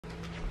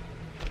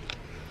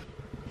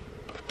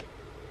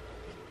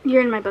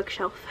You're in my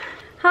bookshelf.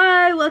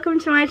 Hi, welcome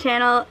to my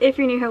channel. If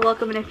you're new here,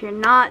 welcome, and if you're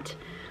not,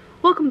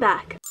 welcome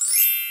back.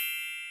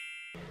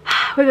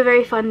 We have a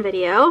very fun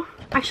video.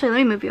 Actually, let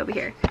me move you over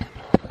here.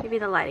 Maybe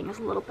the lighting is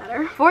a little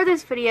better. For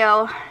this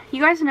video,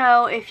 you guys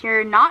know, if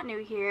you're not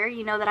new here,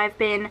 you know that I've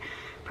been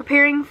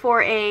preparing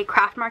for a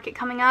craft market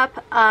coming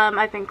up.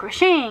 I've been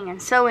crocheting and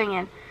sewing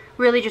and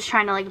really just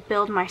trying to like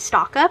build my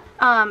stock up.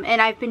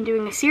 And I've been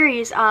doing a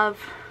series of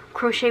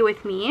crochet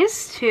with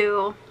me's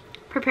to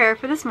prepare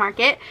for this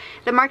market.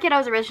 The market I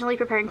was originally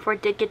preparing for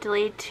did get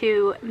delayed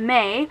to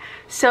May,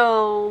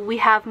 so we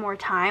have more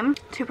time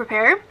to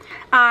prepare.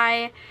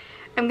 I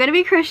am going to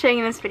be crocheting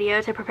in this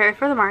video to prepare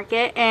for the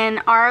market,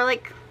 and our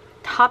like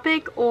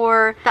topic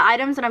or the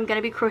items that I'm going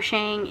to be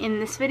crocheting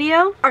in this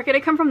video are going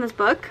to come from this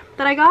book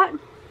that I got,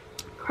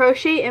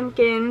 Crochet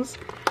Impkins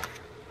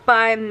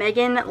by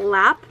Megan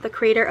Lapp, the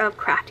creator of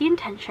Crafty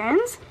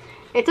Intentions.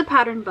 It's a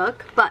pattern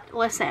book, but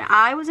listen,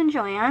 I was in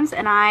Joann's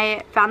and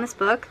I found this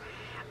book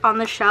on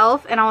the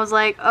shelf and I was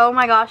like, oh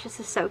my gosh, this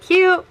is so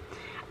cute,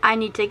 I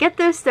need to get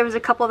this. There was a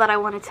couple that I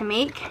wanted to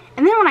make,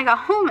 and then when I got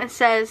home it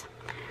says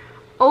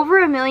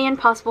over 1 million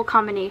possible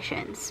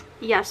combinations.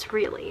 Yes,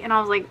 really. And I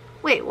was like,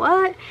 wait,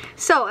 what?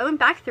 So I went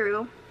back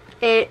through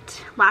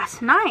it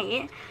last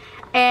night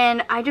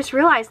and I just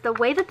realized the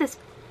way that this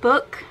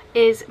book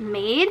is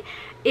made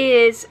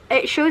is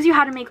it shows you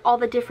how to make all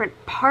the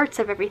different parts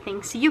of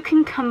everything, so you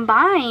can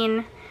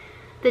combine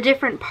the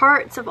different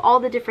parts of all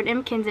the different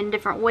Impkins in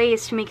different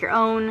ways to make your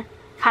own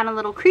kind of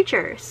little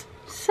creatures.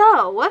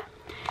 So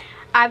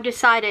I've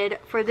decided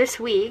for this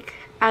week,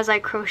 as I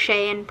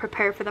crochet and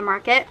prepare for the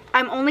market,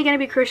 I'm only going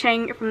to be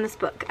crocheting from this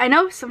book. I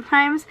know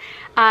sometimes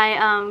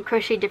I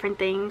crochet different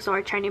things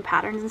or try new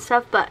patterns and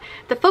stuff, but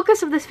the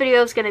focus of this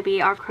video is going to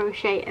be our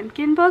Crochet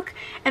Impkin book.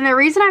 And the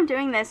reason I'm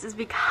doing this is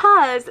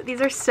because these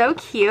are so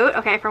cute,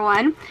 okay, for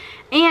one,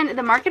 and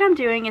the market I'm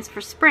doing is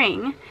for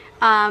spring,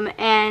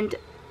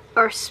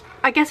 or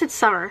I guess it's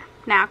summer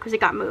now because it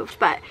got moved,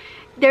 but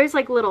there's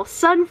like little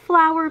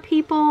sunflower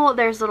people,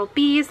 there's little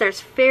bees, there's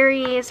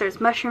fairies,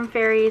 there's mushroom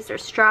fairies,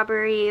 there's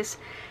strawberries,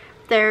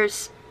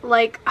 there's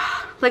like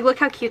look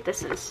how cute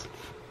this is.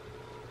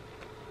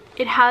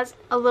 It has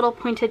a little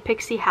pointed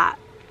pixie hat.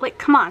 Like,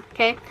 come on,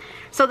 okay?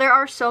 So there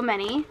are so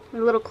many. A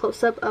little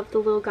close-up of the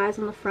little guys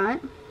on the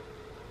front.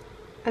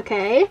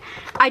 Okay,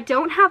 I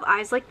don't have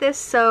eyes like this,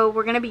 so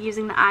we're gonna be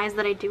using the eyes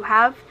that I do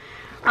have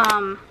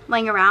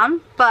laying around,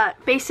 but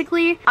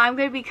basically I'm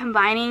going to be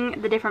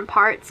combining the different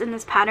parts in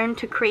this pattern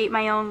to create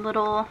my own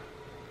little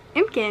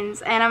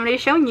Impkins, and I'm going to be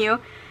showing you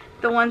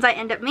the ones I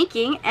end up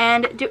making,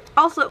 and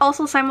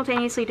also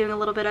simultaneously doing a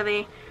little bit of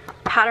a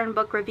pattern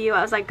book review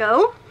as I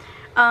go.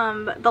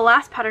 The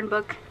last pattern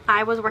book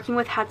I was working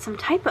with had some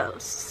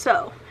typos,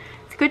 so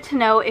it's good to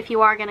know if you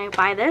are going to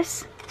buy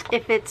this,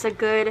 if it's a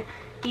good,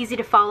 easy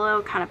to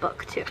follow kind of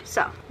book too.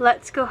 So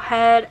let's go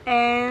ahead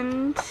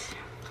and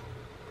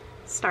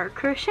start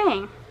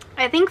crocheting.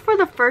 I think for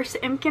the first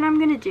Impkin I'm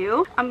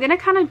gonna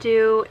kind of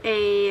do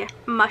a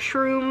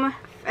mushroom.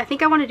 I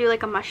think I want to do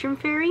like a mushroom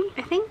fairy.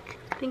 I think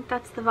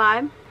that's the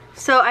vibe.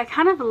 So I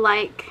kind of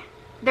like,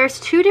 there's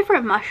 2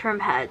 different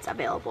mushroom heads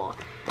available.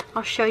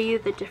 I'll show you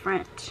the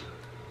different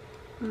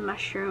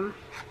mushroom.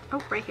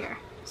 Oh, right here.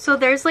 So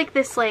there's like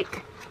this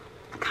like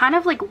kind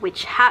of like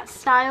witch hat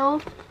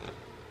style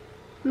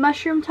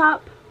mushroom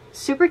top,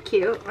 super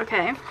cute.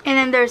 Okay, and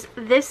then there's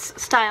this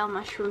style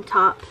mushroom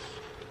top,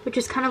 which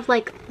is kind of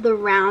like the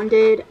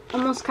rounded,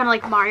 almost kind of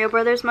like Mario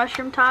Brothers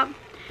mushroom top.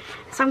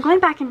 So I'm going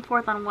back and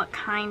forth on what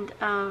kind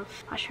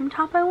of mushroom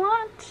top I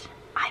want.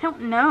 I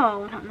don't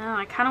know.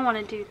 I kind of want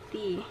to do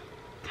the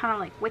kind of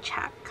like witch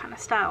hat kind of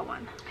style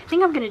one. I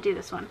think I'm going to do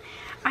this one.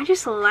 I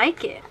just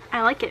like it.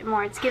 I like it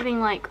more. It's giving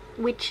like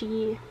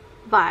witchy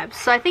vibes.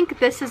 So I think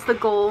this is the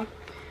goal.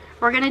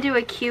 We're going to do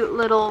a cute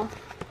little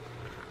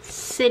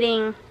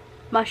sitting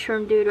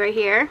mushroom dude right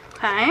here.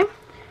 Okay.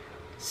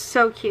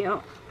 So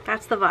cute.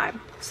 That's the vibe.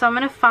 So I'm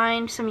going to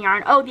find some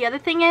yarn. Oh, the other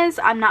thing is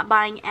I'm not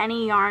buying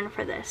any yarn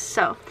for this.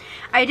 So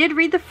I did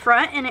read the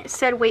front and it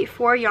said weight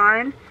 4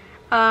 yarn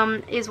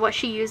is what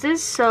she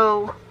uses.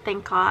 So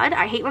thank God.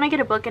 I hate when I get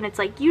a book and it's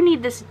like, you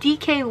need this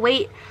DK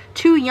weight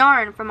 2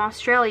 yarn from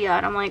Australia.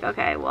 And I'm like,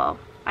 okay, well,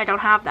 I don't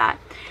have that.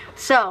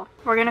 So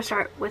we're going to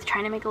start with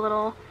trying to make a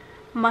little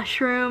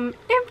mushroom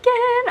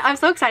Impkin. I'm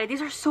so excited.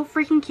 These are so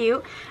freaking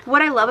cute.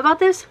 What I love about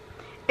this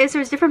is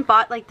there's different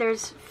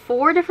there's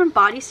 4 different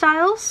body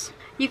styles.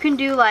 You can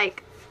do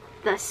like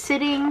the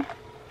sitting,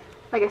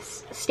 like a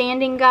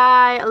standing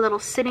guy, a little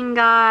sitting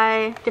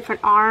guy,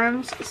 different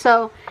arms.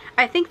 So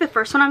I think the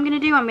first one I'm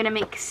going to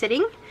make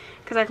sitting,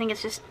 because I think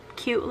it's just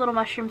cute little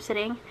mushroom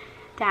sitting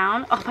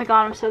down. Oh my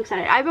god, I'm so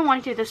excited. I've been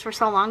wanting to do this for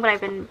so long, but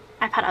I've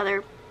had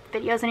other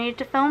videos I needed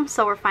to film,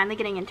 so we're finally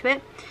getting into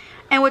it.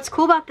 And what's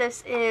cool about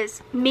this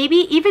is maybe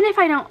even if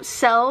I don't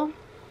sell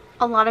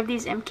a lot of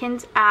these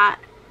Impkins at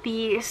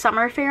the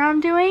summer fair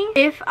I'm doing,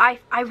 if I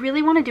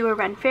really want to do a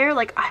Ren fair,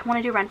 like I want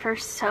to do Ren fair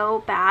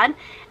so bad,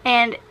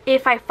 and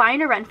if I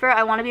find a Ren fair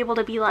I want to be able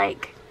to be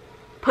like,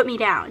 put me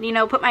down, you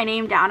know, put my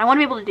name down. I want to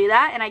be able to do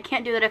that, and I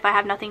can't do that if I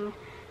have nothing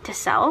to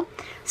sell.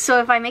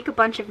 So if I make a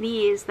bunch of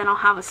these, then I'll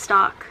have a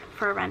stock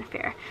for a Ren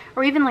Fair,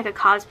 or even like a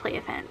cosplay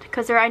event,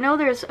 because I know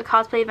there's a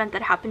cosplay event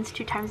that happens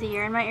 2 times a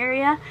year in my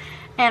area,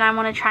 and I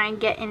want to try and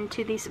get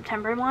into the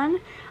September one.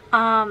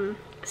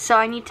 So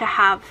I need to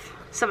have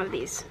some of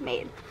these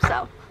made.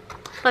 So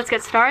let's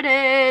get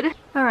started.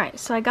 Alright,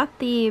 so I got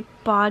the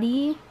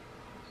body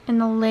and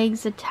the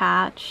legs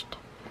attached,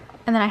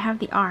 and then I have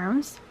the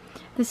arms.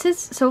 This is,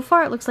 so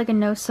far it looks like a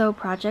no-sew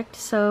project,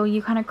 so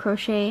you kind of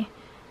crochet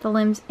the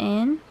limbs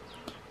in.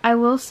 I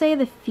will say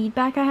the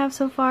feedback I have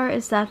so far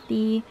is that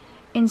the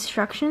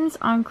instructions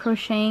on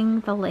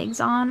crocheting the legs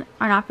on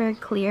are not very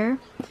clear,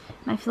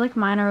 and I feel like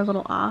mine are a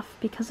little off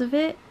because of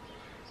it.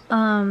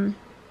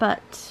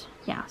 But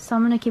yeah, so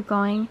I'm gonna keep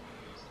going,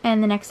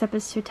 and the next step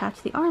is to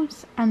attach the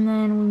arms, and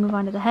then we move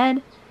on to the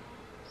head,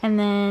 and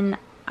then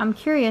I'm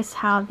curious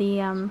how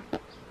the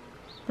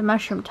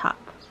mushroom top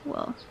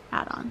will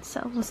add on,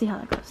 so we'll see how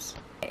that goes.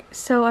 Okay,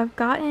 so I've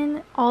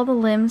gotten all the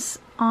limbs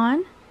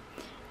on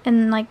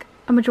and like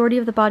a majority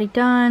of the body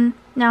done.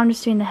 Now I'm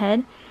just doing the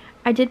head.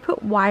 I did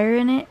put wire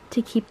in it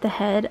to keep the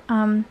head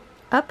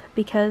up,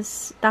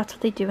 because that's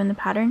what they do in the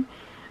pattern.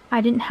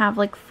 I didn't have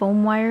like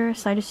foam wire,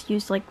 so I just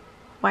used like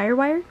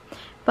wire,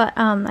 but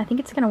I think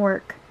it's gonna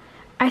work.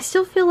 I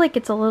still feel like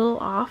it's a little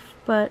off,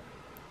 but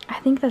I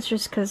think that's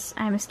just because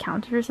I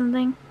miscounted or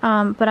something.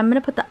 But I'm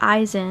gonna put the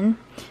eyes in.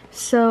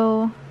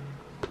 So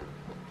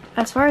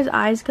as far as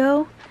eyes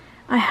go,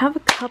 I have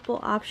a couple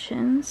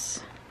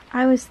options.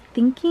 I was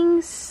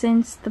thinking,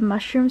 since the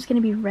mushroom's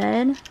gonna be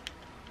red,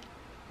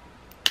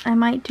 I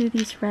might do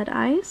these red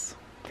eyes,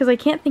 because I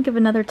can't think of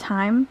another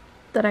time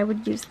that I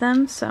would use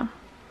them, so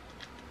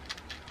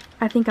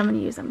I think I'm gonna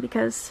use them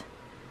because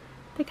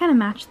they kind of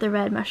match the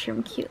red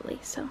mushroom cutely.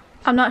 So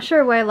I'm not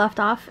sure where I left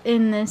off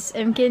in this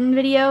Impkin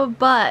video,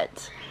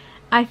 but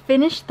I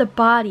finished the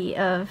body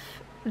of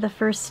the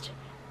first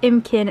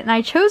Impkin, and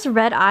I chose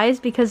red eyes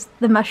because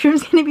the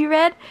mushroom's gonna be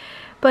red,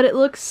 but it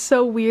looks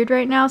so weird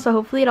right now, so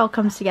hopefully it all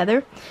comes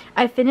together.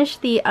 I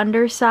finished the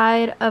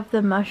underside of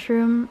the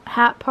mushroom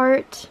hat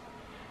part,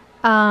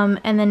 and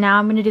then now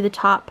I'm gonna do the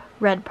top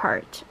red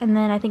part, and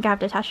then I think I have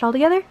to attach it all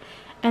together,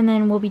 and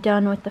then we'll be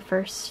done with the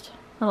first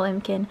little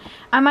Impkin.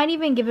 I might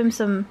even give him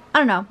some, I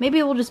don't know,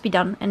 maybe we'll just be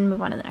done and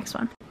move on to the next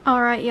one.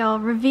 Alright y'all,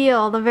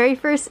 reveal, the very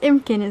first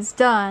Impkin is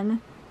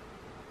done.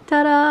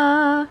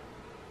 Ta-da!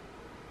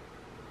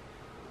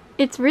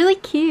 It's really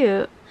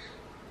cute.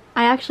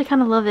 I actually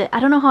kind of love it. I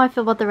don't know how I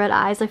feel about the red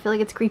eyes. I feel like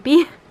it's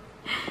creepy.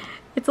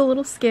 It's a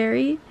little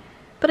scary,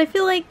 but I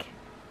feel like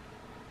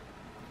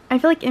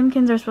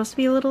Impkins are supposed to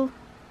be a little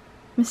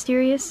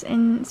mysterious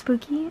and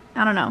spooky.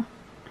 I don't know.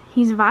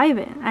 He's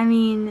vibing. I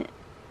mean,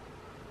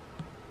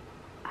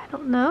 I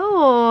don't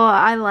know.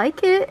 I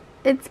like it.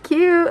 It's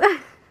cute.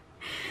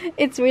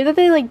 It's weird that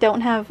they like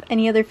don't have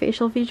any other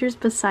facial features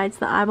besides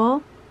the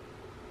eyeball.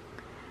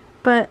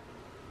 But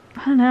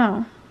I don't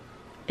know.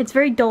 It's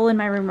very dull in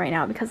my room right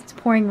now because it's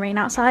pouring rain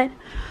outside.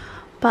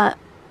 But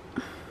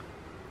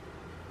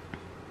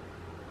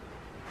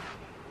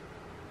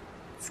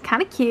it's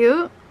kind of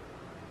cute.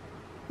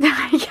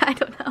 I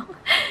don't know.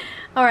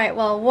 Alright,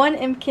 well, one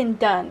Impkin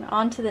done.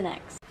 On to the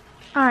next.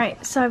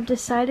 Alright, so I've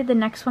decided the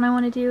next one I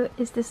want to do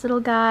is this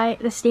little guy,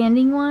 the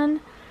standing one,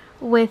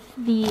 with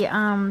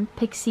the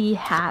pixie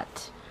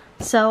hat.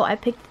 So I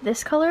picked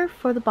this color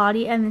for the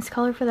body and this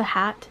color for the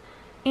hat.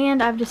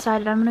 And I've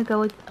decided I'm going to go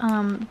with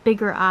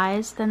bigger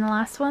eyes than the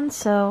last one.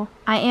 So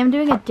I am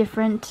doing a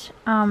different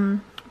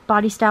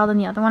body style than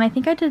the other one. I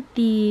think I did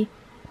the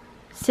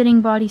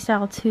sitting body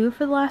style 2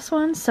 for the last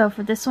one. So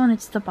for this one,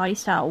 it's the body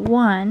style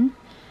 1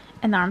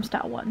 and the arm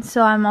style 1.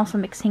 So I'm also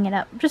mixing it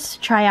up just to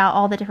try out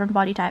all the different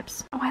body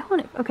types. Oh, I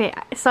want it. Okay,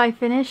 so I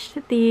finished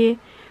the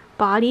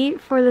body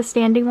for the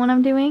standing one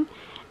I'm doing.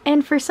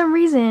 And for some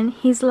reason,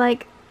 he's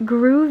like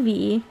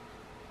groovy.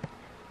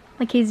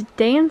 Like he's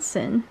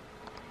dancing.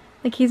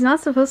 Like he's not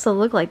supposed to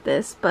look like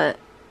this, but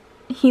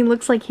he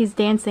looks like he's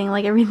dancing.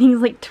 Like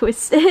everything's like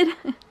twisted.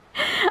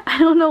 I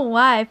don't know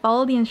why. I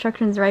followed the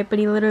instructions right, but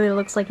he literally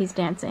looks like he's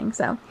dancing,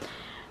 so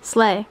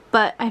slay.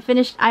 But I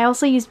finished. I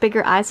also used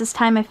bigger eyes this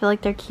time. I feel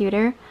like they're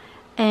cuter.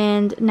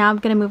 And now I'm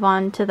gonna move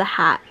on to the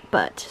hat.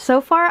 But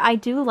so far I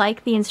do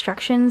like the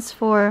instructions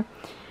for,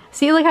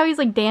 see like how he's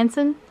like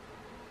dancing?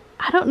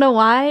 I don't know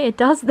why it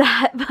does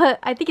that, but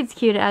I think it's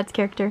cute. It adds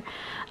character.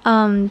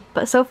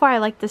 But so far I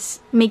like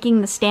this,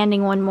 making the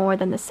standing one more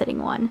than the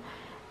sitting one.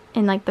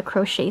 In like the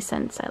crochet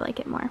sense, I like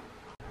it more.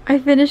 I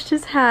finished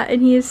his hat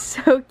and he is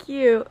so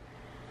cute.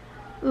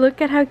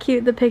 Look at how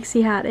cute the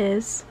pixie hat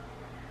is.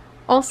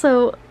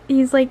 Also,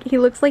 he's like, he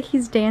looks like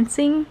he's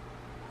dancing.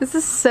 This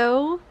is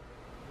so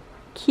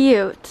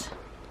cute.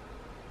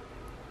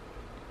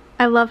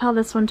 I love how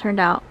this one turned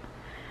out.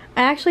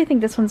 I actually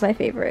think this one's my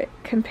favorite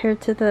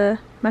compared to the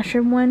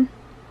mushroom one.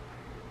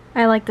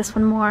 I like this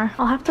one more.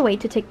 I'll have to wait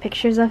to take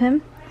pictures of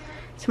him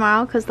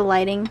tomorrow because the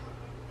lighting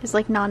is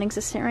like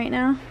non-existent right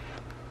now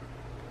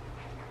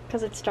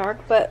because it's dark,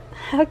 but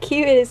how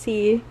cute is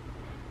he?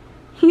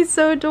 He's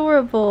so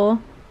adorable.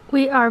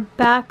 We are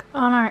back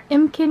on our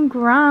Impkin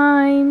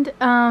grind.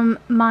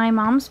 My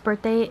mom's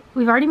birthday,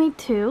 we've already made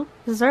 2.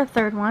 This is our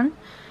 3rd one.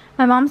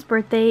 My mom's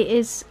birthday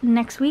is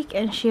next week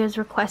and she has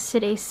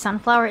requested a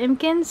sunflower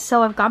Impkin.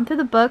 So I've gone through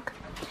the book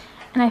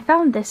and I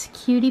found this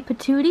cutie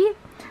patootie.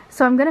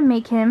 So I'm gonna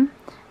make him.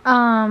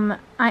 I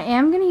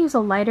am gonna use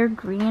a lighter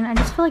green. I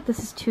just feel like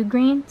this is too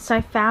green. So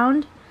I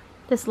found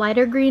this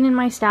lighter green in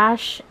my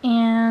stash,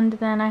 and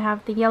then I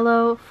have the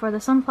yellow for the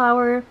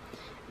sunflower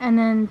and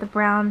then the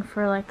brown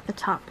for like the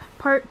top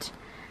part.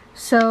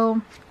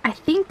 So I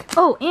think,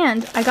 oh,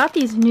 and I got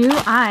these new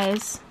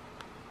eyes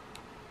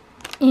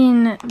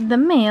in the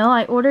mail.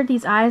 I ordered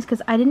these eyes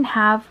because I didn't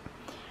have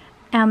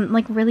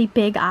like really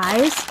big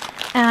eyes,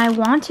 and I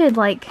wanted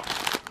like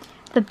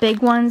the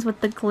big ones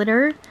with the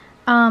glitter.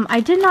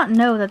 I did not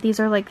know that these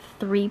are like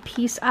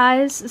 3-piece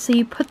eyes, so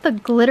you put the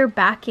glitter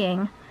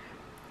backing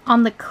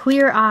on the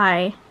clear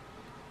eye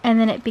and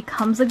then it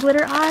becomes a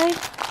glitter eye.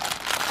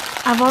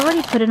 I've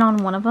already put it on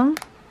one of them.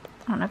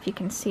 I don't know if you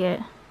can see it.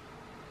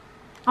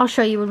 I'll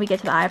show you when we get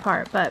to the eye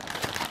part, but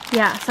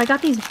yeah, so I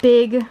got these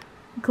big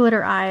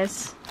glitter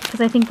eyes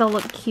because I think they'll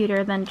look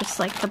cuter than just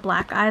like the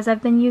black eyes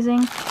I've been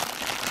using.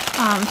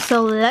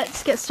 So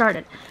let's get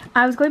started.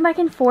 I was going back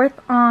and forth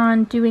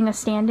on doing a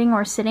standing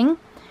or sitting,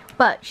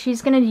 but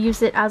she's gonna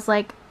use it as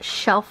like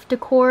shelf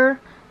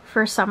decor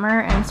for summer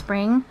and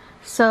spring.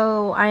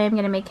 So I am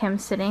gonna make him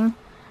sitting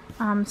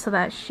so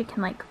that she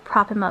can like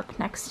prop him up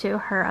next to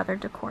her other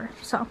decor.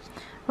 So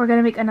we're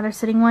gonna make another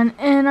sitting one,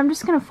 and I'm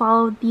just gonna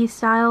follow these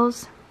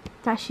styles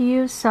that she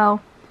used. So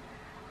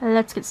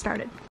let's get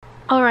started.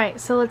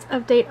 Alright, so let's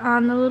update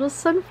on the little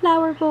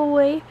sunflower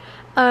boy.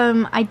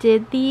 I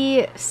did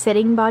the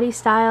sitting body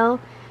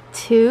style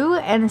 2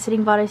 and the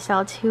sitting body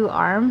style 2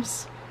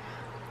 arms,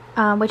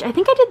 which I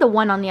think I did the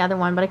one on the other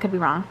one, but I could be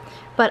wrong.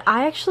 But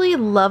I actually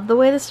love the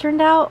way this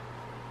turned out.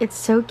 It's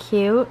so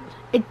cute.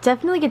 It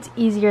definitely gets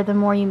easier the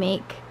more you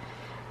make.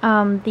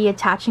 The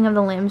attaching of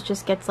the limbs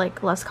just gets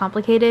like less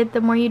complicated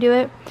the more you do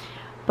it,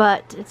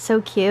 but it's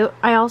so cute.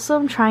 I also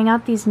am trying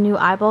out these new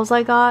eyeballs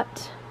I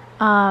got.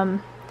 I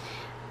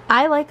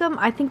like them.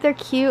 I think they're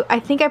cute. I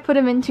think I put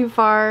them in too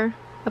far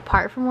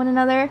apart from one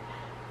another,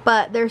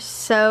 but they're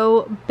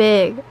so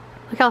big.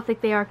 Look how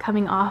thick they are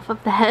coming off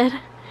of the head.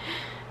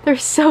 They're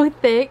so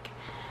thick.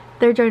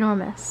 They're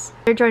ginormous.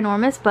 They're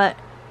ginormous, but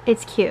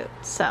it's cute.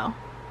 So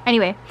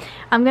anyway,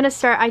 I'm gonna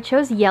start. I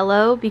chose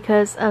yellow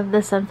because of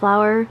the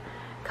sunflower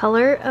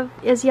color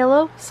is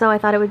yellow, so I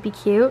thought it would be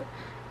cute.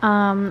 So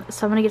I'm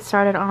gonna get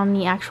started on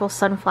the actual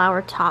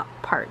sunflower top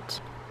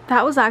part.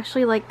 That was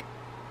actually like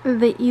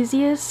the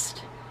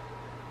easiest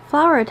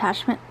flower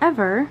attachment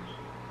ever.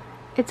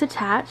 It's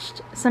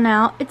attached, so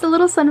now it's a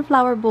little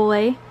sunflower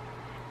boy,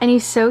 and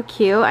he's so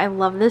cute. I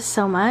love this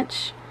so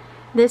much.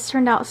 This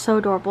turned out so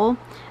adorable.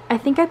 I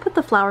think I put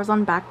the flowers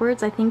on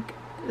backwards. I think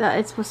that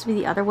it's supposed to be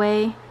the other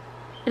way.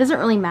 It doesn't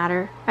really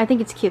matter. I think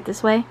it's cute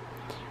this way.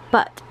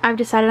 But I've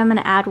decided I'm going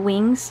to add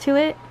wings to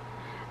it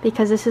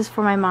because this is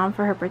for my mom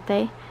for her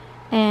birthday.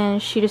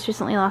 And she just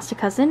recently lost a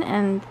cousin,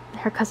 and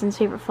her cousin's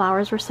favorite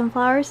flowers were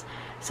sunflowers.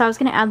 So I was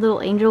going to add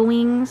little angel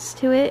wings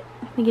to it.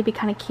 I think it'd be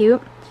kind of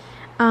cute.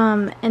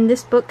 And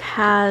this book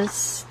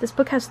has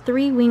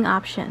 3 wing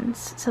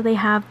options. So they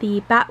have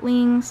the bat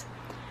wings,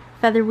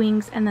 feather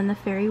wings, and then the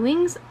fairy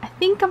wings. I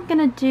think I'm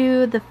going to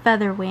do the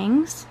feather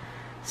wings.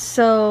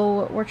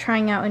 So we're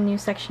trying out a new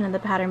section of the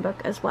pattern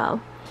book as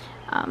well.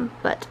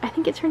 But I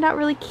think it turned out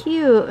really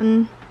cute,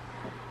 and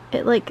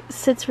it like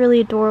sits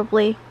really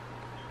adorably.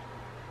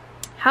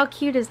 How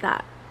cute is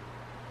that?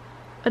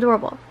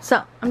 Adorable.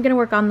 So I'm gonna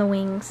work on the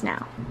wings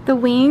now. The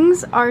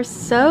wings are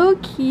so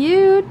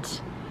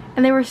cute,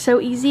 and they were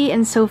so easy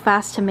and so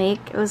fast to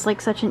make. It was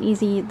like such an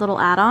easy little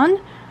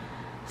add-on.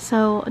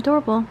 So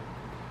adorable.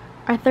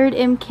 Our 3rd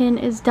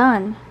Impkin is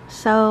done.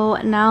 So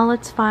now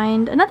let's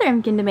find another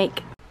Impkin to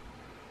make.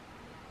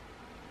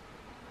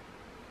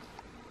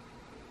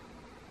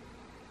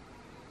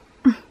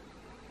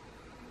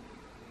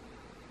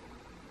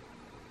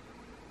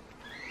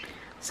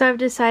 So I've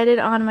decided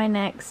on my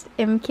next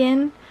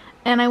Impkin,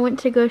 and I went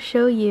to go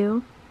show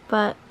you,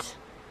 but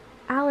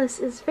Alice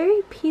is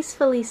very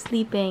peacefully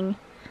sleeping.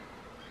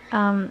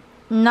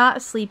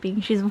 Not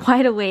sleeping, she's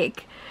wide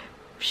awake.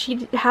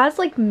 She has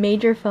like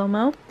major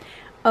FOMO.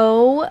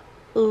 Oh,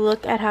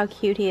 look at how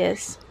cute he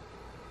is.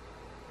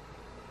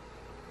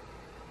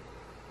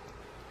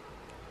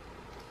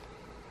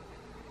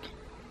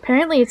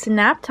 Apparently it's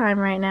nap time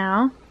right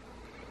now,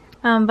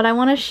 but I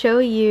want to show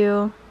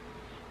you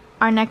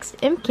our next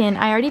Impkin.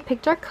 I already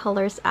picked our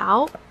colors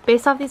out.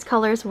 Based off these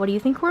colors, what do you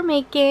think we're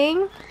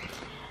making?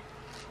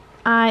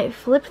 I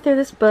flipped through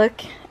this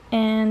book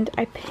and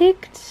I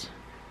picked,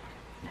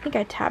 I think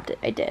I tabbed it,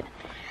 I did.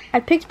 I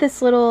picked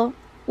this little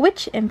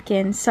witch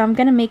Impkin, so I'm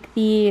gonna make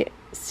the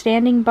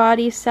standing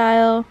body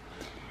style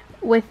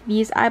with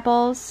these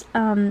eyeballs,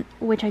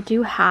 which I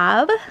do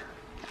have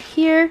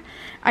here.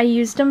 I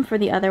used them for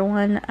the other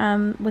one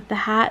with the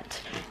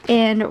hat,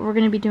 and we're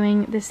going to be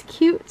doing this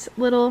cute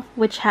little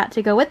witch hat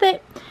to go with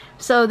it.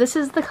 So this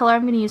is the color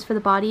I'm going to use for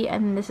the body,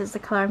 and this is the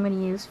color I'm going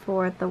to use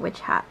for the witch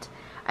hat.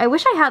 I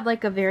wish I had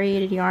like a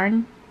variated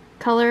yarn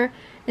color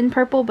in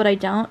purple, but I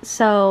don't.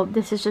 So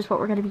this is just what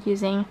we're going to be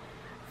using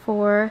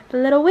for the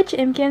little witch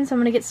Impkin. So I'm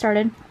going to get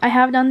started. I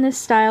have done this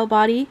style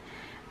body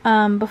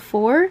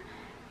before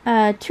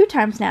 2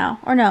 times now,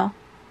 or no,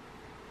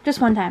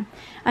 just 1 time.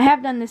 I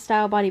have done this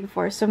style body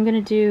before, so I'm going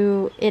to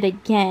do it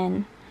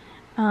again.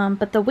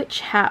 But the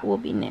witch hat will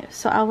be new,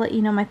 so I'll let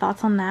you know my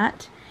thoughts on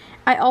that.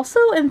 I also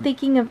am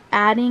thinking of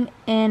adding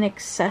an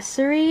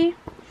accessory,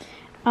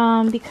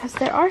 because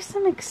there are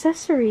some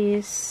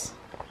accessories,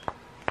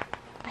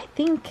 I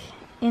think,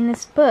 in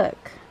this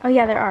book. Oh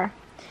yeah, there are.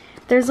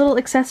 There's little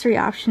accessory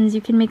options.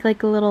 You can make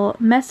like a little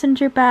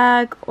messenger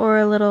bag or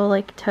a little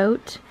like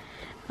tote.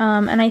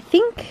 And I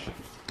think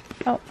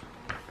I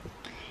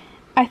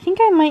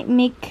might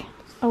make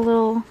a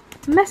little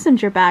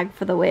messenger bag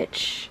for the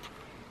witch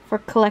for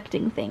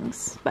collecting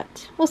things,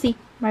 but we'll see.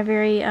 My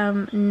very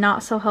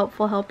not so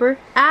helpful helper.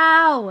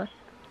 Ow!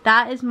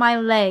 That is my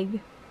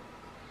leg.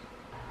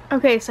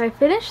 Okay, so I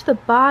finished the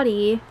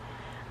body.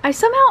 I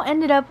somehow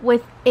ended up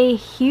with a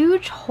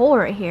huge hole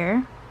right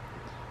here.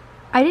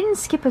 I didn't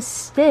skip a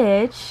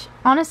stitch.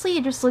 Honestly,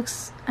 it just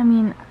looks, I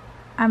mean,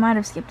 I might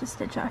have skipped a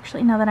stitch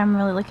actually, now that I'm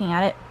really looking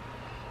at it.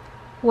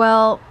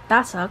 Well,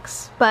 that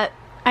sucks, but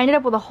I ended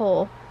up with a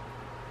hole.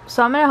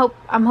 So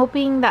I'm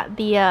hoping that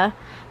the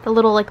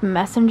little like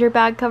messenger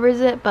bag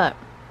covers it, but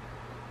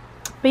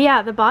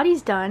yeah, the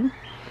body's done.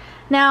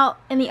 Now,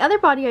 in the other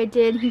body I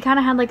did, he kind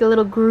of had like a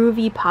little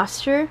groovy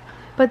posture,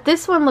 but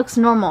this one looks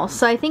normal,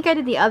 so I think I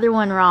did the other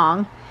one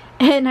wrong,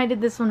 and I did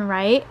this one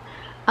right.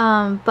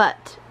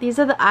 But these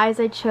are the eyes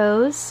I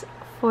chose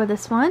for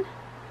this one,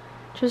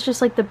 which was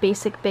just like the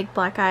basic big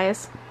black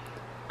eyes.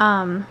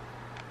 But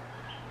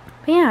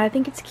yeah, I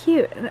think it's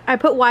cute. I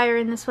put wire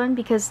in this one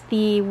because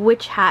the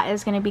witch hat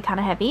is going to be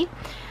kind of heavy,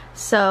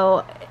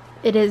 so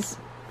it is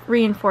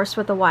reinforced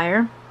with the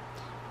wire.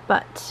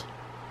 But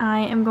I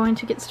am going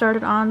to get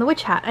started on the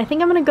witch hat. I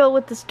think I'm going to go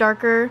with this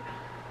darker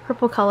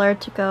purple color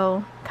to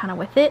go kind of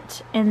with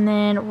it, and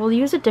then we'll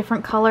use a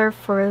different color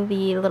for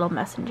the little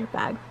messenger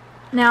bag.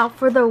 Now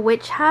for the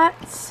witch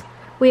hats,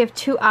 we have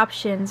 2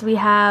 options. We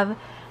have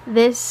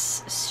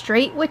this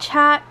straight witch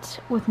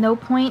hat with no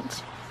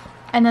point,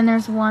 and then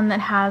there's one that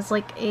has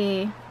like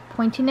a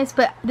pointiness,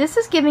 but this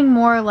is giving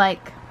more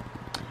like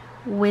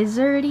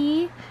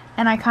wizardy,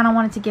 and I kind of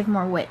wanted to give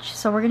more witch,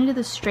 so we're going to do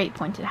the straight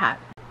pointed hat.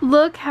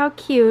 Look how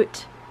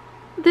cute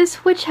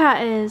this witch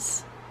hat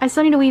is. I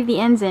still need to weave the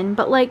ends in,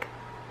 but like,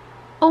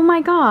 oh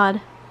my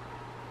god.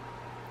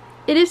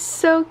 It is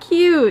so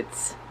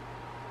cute.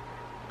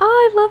 Oh,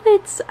 I love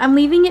it. I'm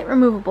leaving it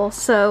removable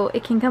so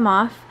it can come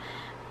off,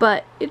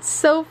 but it's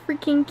so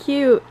freaking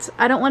cute.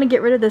 I don't want to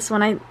get rid of this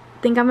one. I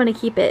think I'm going to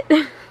keep it.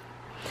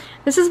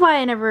 This is why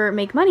I never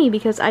make money,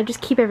 because I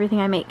just keep everything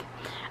I make.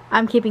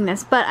 I'm keeping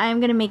this, but I'm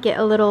going to make it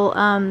a little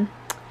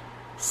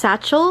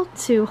satchel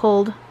to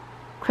hold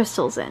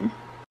crystals in.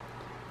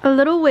 A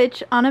little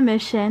witch on a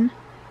mission.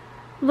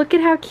 Look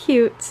at how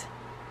cute.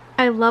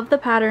 I love the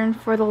pattern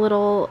for the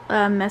little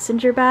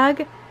messenger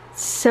bag.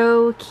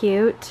 So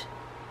cute.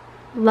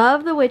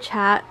 Love the witch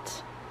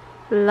hat.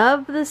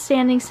 Love the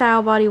standing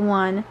style body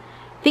one.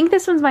 I think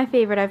this one's my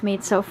favorite I've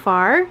made so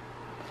far.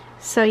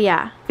 So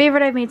yeah,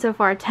 favorite I've made so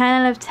far,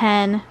 10 out of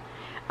 10.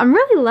 I'm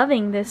really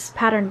loving this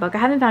pattern book. I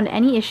haven't found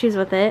any issues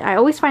with it. I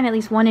always find at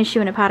least one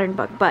issue in a pattern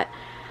book, but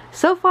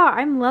so far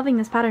I'm loving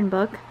this pattern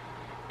book.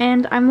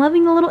 And I'm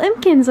loving the little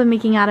Impkins I'm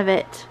making out of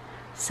it.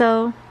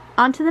 So,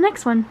 on to the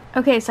next one.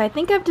 Okay, so I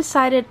think I've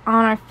decided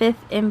on our 5th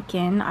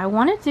Impkin. I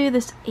want to do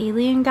this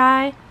alien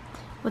guy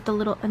with the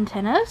little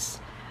antennas.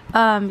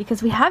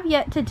 Because we have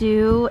yet to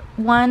do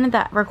one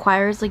that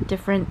requires like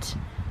different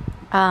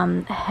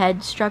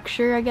head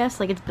structure, I guess.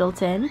 Like it's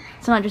built in.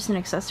 It's not just an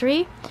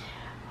accessory.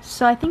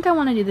 So I think I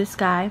want to do this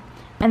guy.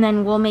 And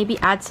then we'll maybe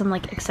add some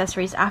like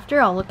accessories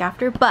after. I'll look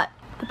after. But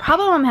the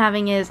problem I'm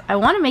having is I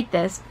want to make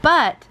this,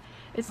 but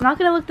it's not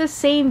going to look the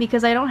same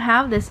because I don't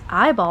have this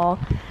eyeball.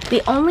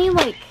 The only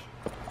like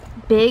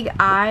big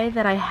eye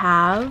that I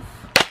have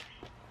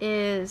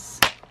is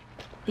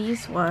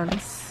these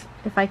ones.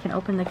 If I can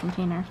open the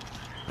container.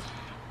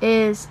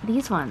 Is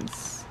these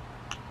ones.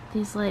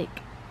 These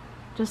like,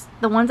 just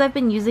the ones I've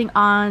been using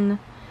on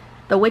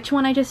the witch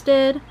one I just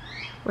did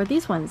were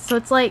these ones. So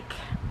it's like,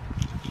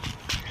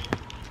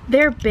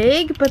 they're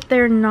big, but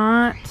they're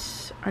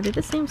not, are they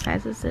the same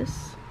size as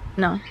this?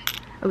 No.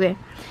 Okay.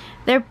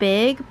 They're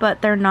big,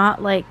 but they're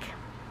not like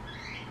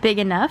big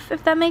enough,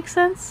 if that makes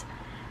sense.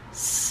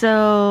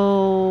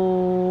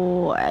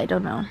 So I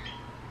don't know.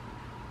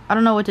 I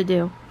don't know what to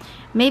do.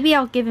 Maybe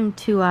I'll give him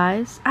 2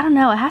 eyes. I don't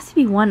know. It has to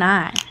be 1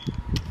 eye.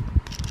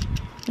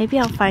 Maybe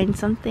I'll find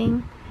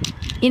something.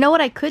 You know what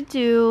I could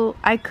do?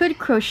 I could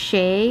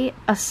crochet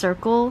a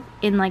circle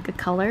in like a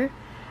color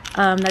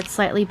that's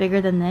slightly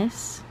bigger than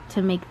this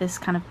to make this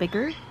kind of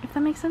bigger, if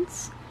that makes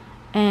sense.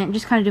 And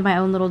just kind of do my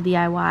own little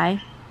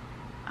DIY.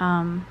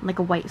 Like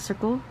a white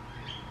circle,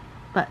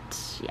 but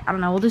yeah, I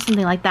don't know, we'll do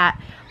something like that.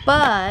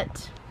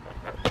 But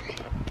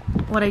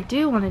what I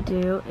do want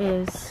to do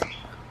is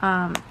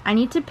I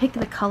need to pick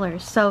the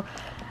colors. So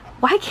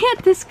why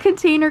can't this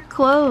container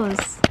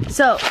close?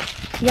 So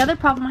the other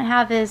problem I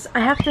have is I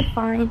have to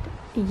find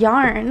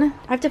yarn.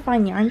 I have to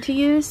find yarn to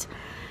use.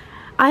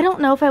 I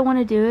don't know if I want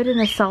to do it in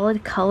a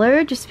solid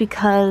color just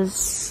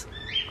because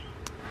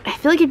I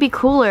feel like it'd be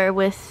cooler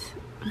with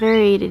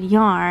variated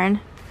yarn,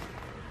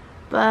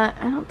 but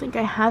I don't think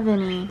I have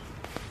any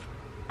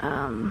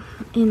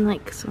in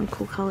like some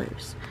cool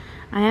colors.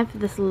 I have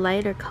this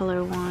lighter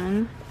color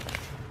one,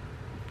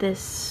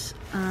 this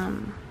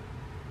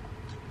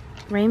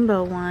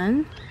rainbow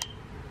one,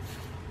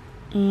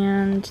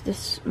 and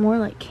this more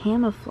like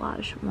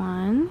camouflage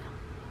one.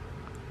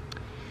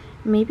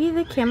 Maybe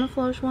the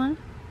camouflage one.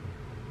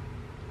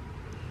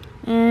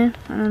 I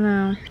don't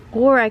know.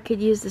 Or I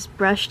could use this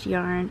brushed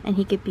yarn and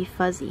he could be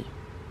fuzzy.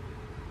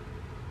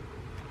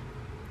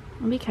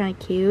 That'd be kind of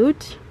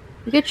cute.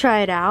 We could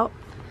try it out.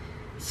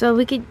 So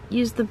we could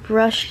use the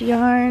brushed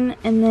yarn,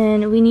 and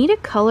then we need a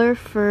color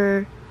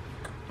for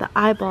the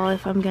eyeball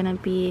if I'm gonna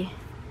be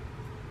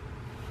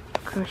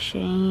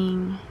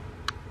crocheting.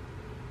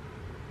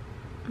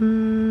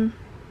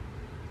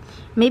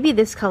 Maybe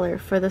this color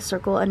for the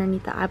circle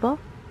underneath the eyeball,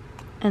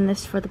 and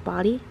this for the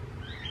body,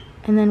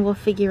 and then we'll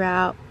figure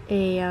out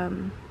a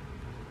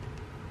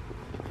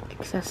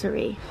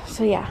accessory.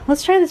 So yeah,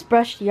 let's try this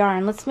brushed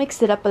yarn. Let's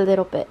mix it up a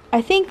little bit.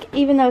 I think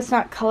even though it's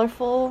not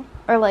colorful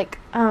or like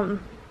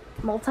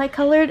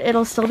multicolored,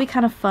 it'll still be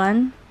kind of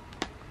fun.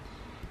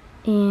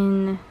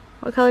 In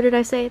what color did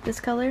I say?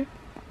 This color?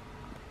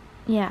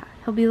 Yeah,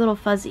 he'll be a little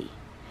fuzzy.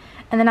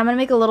 And then I'm gonna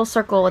make a little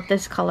circle with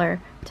this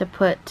color to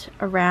put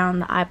around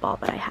the eyeball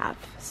that I have.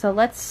 So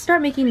let's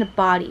start making the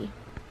body.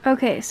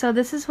 Okay, so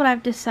this is what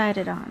I've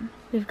decided on.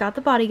 We've got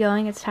the body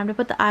going. It's time to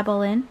put the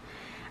eyeball in.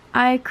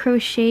 I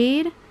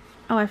crocheted.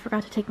 Oh, I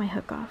forgot to take my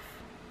hook off.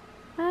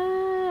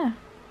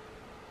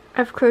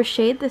 I've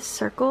crocheted this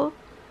circle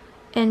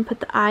and put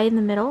the eye in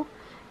the middle,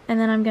 and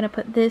then I'm gonna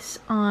put this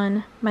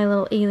on my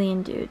little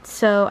alien dude.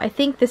 So I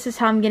think this is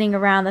how I'm getting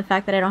around the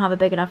fact that I don't have a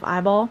big enough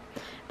eyeball,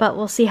 but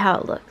we'll see how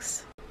it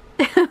looks.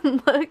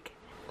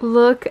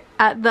 Look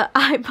at the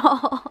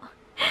eyeball.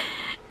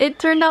 It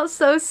turned out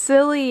so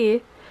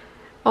silly.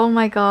 Oh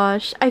my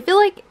gosh. I feel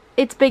like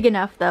it's big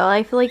enough though.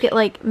 I feel like it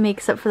like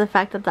makes up for the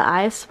fact that the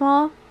eye is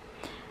small.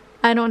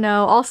 I don't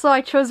know. Also,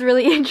 I chose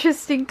really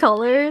interesting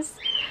colors.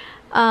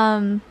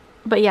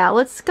 But yeah,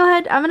 let's go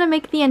ahead. I'm gonna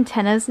make the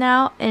antennas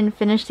now and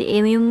finish the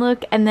alien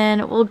look, and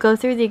then we'll go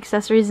through the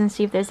accessories and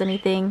see if there's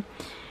anything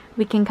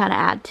we can kind of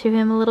add to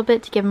him a little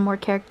bit to give him more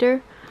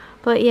character.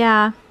 But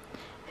yeah,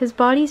 his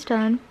body's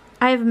done.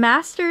 I have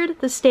mastered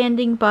the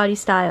standing body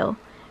style.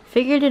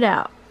 Figured it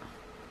out.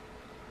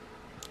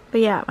 But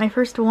yeah, my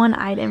first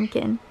one-eyed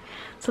Impkin.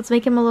 So let's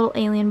make him a little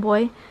alien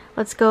boy.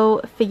 Let's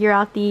go figure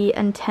out the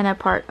antenna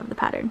part of the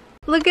pattern.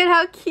 Look at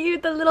how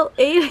cute the little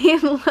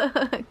alien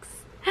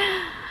looks.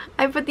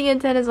 I put the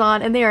antennas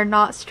on and they are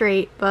not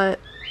straight, but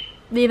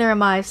neither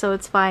am I, so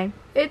it's fine.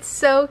 It's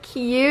so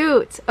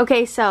cute.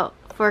 Okay, so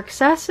for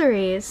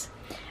accessories,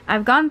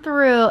 I've gone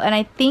through and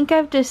I think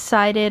I've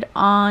decided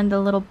on the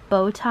little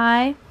bow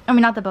tie. I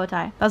mean, not the bow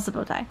tie. That's the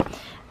bow tie.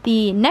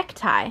 The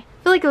necktie. I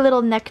feel like a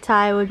little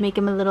necktie would make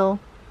him a little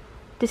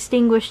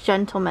distinguished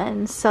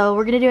gentleman. So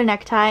we're gonna do a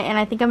necktie, and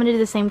I think I'm gonna do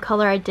the same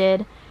color I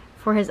did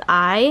for his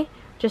eye,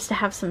 just to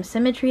have some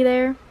symmetry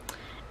there.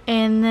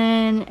 And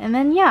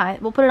then yeah,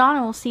 we'll put it on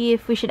and we'll see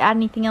if we should add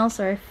anything else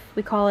or if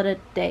we call it a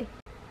day.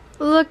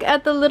 Look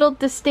at the little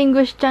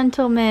distinguished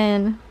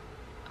gentleman.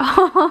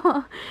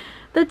 Oh,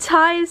 the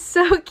tie is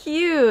so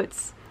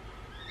cute.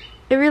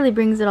 It really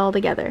brings it all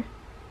together.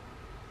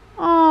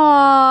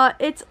 Oh,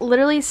 it's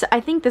literally, I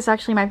think this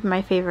actually might be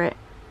my favorite.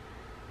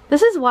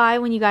 This is why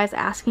when you guys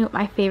ask me what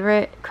my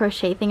favorite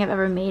crochet thing I've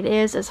ever made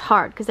is, it's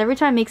hard. Because every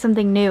time I make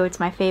something new, it's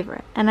my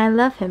favorite. And I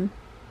love him.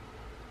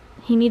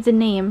 He needs a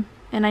name.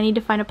 And I need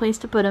to find a place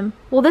to put him.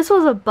 Well, this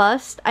was a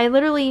bust. I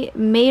literally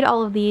made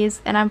all of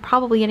these, and I'm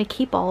probably going to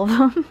keep all of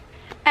them.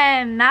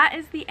 And that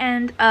is the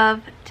end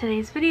of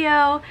today's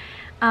video.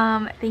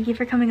 Thank you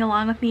for coming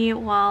along with me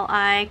while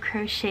I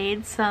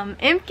crocheted some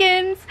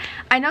Impkins.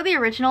 I know the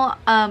original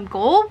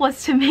goal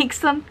was to make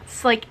some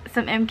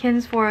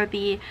Impkins for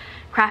the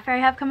craft fair I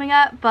have coming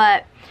up,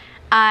 but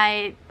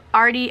I'm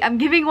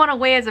giving one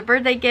away as a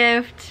birthday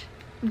gift.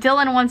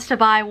 Dylan wants to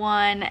buy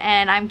one,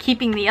 and I'm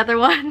keeping the other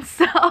one,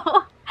 so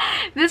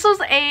this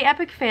was a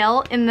epic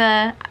fail in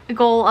the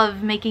goal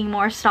of making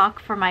more stock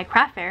for my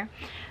craft fair.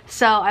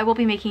 So I will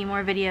be making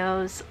more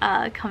videos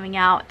coming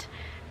out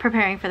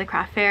preparing for the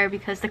craft fair,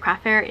 because the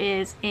craft fair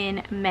is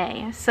in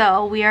May.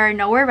 So we are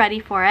nowhere ready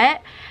for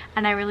it,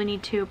 and I really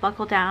need to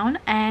buckle down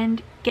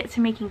and get to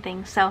making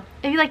things. So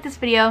if you like this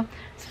video,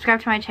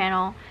 subscribe to my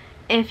channel.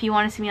 If you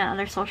want to see me on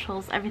other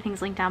socials,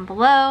 everything's linked down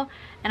below,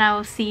 and I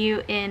will see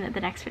you in the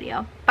next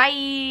video.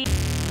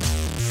 Bye!